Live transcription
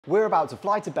We're about to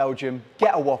fly to Belgium,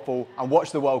 get a waffle and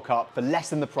watch the World Cup for less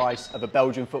than the price of a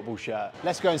Belgian football shirt.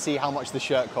 Let's go and see how much the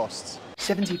shirt costs.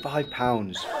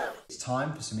 £75. It's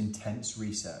time for some intense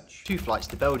research. 2 flights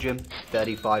to Belgium,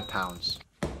 £35.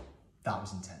 That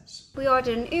was intense. We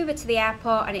ordered an Uber to the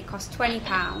airport and it cost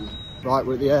 £20. Right,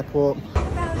 we're at the airport.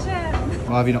 Belgium!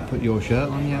 Why have you not put your shirt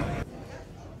on yet?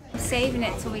 We're saving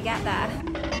it till we get there.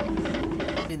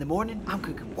 In the morning, I'm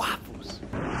cooking waffles.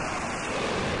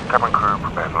 Cabin crew,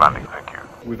 prepare for landing, thank you.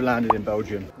 We've landed in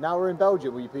Belgium. Now we're in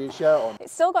Belgium, will you put your shirt on?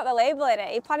 It's still got the label in it.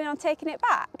 Are you planning on taking it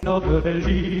back? Can I go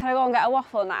and get a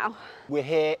waffle now? We're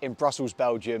here in Brussels,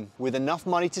 Belgium, with enough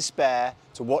money to spare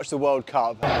to watch the World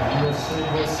Cup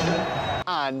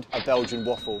and a Belgian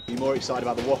waffle. Are you more excited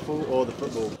about the waffle or the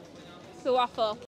football? The waffle.